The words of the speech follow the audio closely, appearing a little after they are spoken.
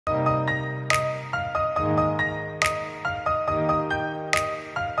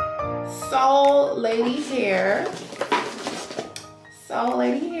SoulLady hair.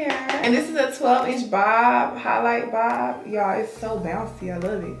 SoulLady hair. And this is a 12-inch bob, highlight bob. Y'all, it's so bouncy. I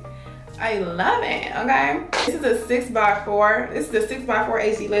love it. I love it, okay? This is a 6x4. This is the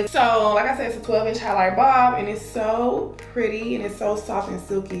 6x4 hdlace. So, like I said, it's a 12-inch highlight bob, and it's so pretty, and it's so soft and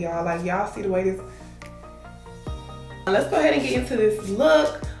silky, y'all. Like, y'all see the way this... Let's go ahead and get into this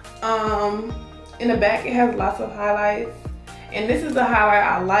look. In the back, it has lots of highlights. And this is the highlight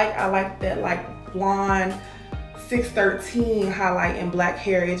I like. I like that, like, blonde 613 highlight in black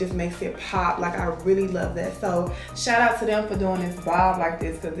hair. It just makes it pop. Like, I really love that. So shout out to them for doing this bob like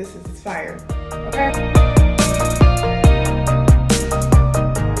this, because this is fire. Okay.